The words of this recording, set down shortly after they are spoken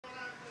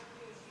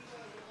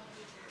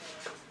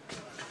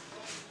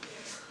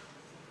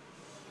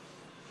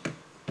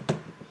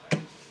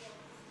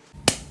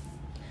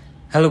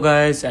Hello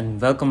guys, and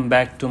welcome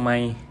back to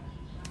my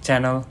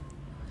channel.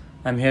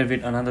 I'm here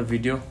with another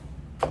video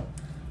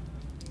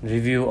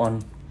review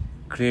on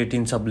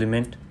creatine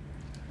supplement.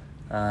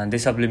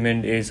 This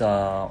supplement is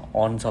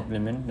on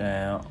supplement,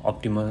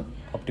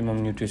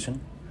 optimum nutrition,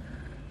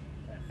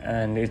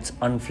 and it's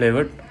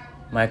unflavored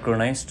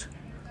micronized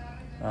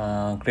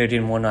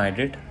creatine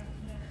monohydrate.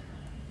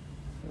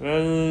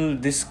 Well,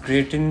 this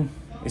creatine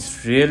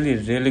is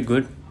really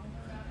good.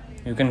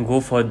 You can go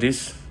for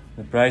this.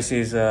 The price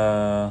is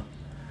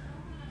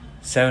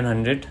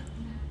 700,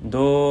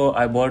 though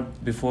I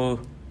bought before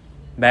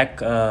back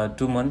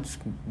 2 months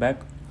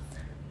back,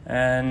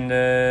 and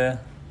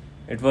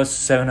it was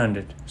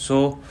 700.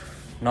 So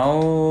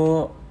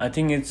now I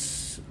think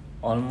it's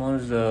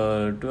almost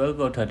 12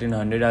 or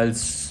 1300.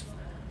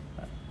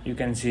 You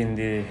can see in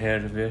the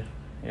here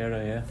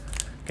you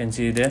can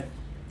see there.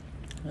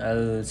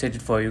 I'll set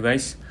it for you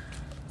guys.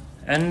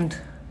 And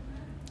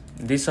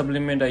this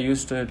supplement I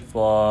used it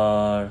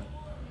for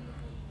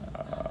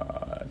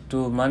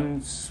 2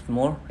 months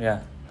more,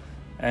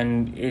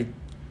 and it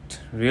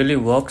really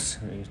works.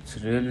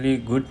 It's really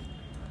good.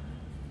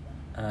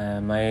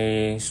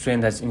 My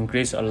strength has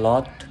increased a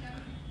lot,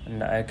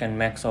 and I can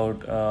max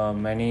out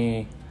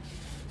many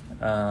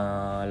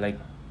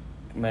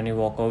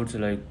workouts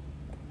like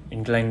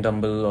incline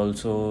dumbbell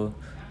also,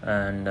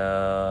 and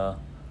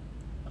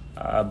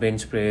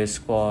bench press,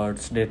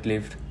 squats,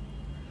 deadlift.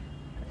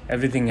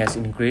 Everything has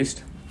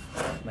increased.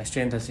 My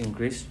strength has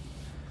increased.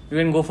 You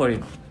can go for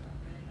it,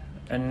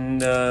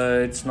 and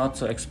it's not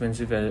so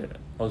expensive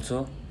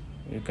also.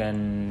 You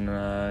can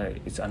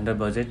it's under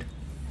budget.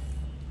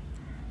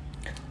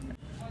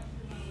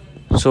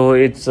 So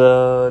it's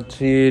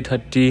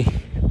 3:30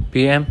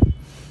 p.m.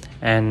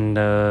 and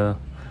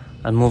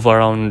I'll move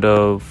around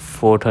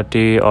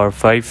 4:30 or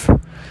 5,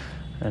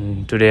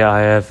 and today I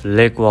have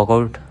leg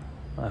workout.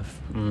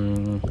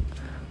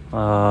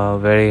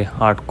 Very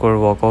hardcore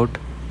workout.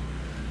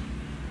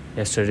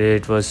 Yesterday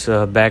it was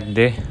back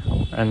day,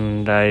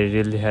 and I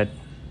really had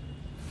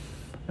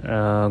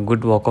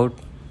good workout.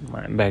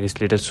 My back is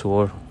little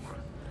sore,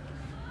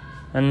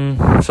 and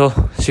so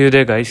see you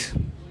there, guys.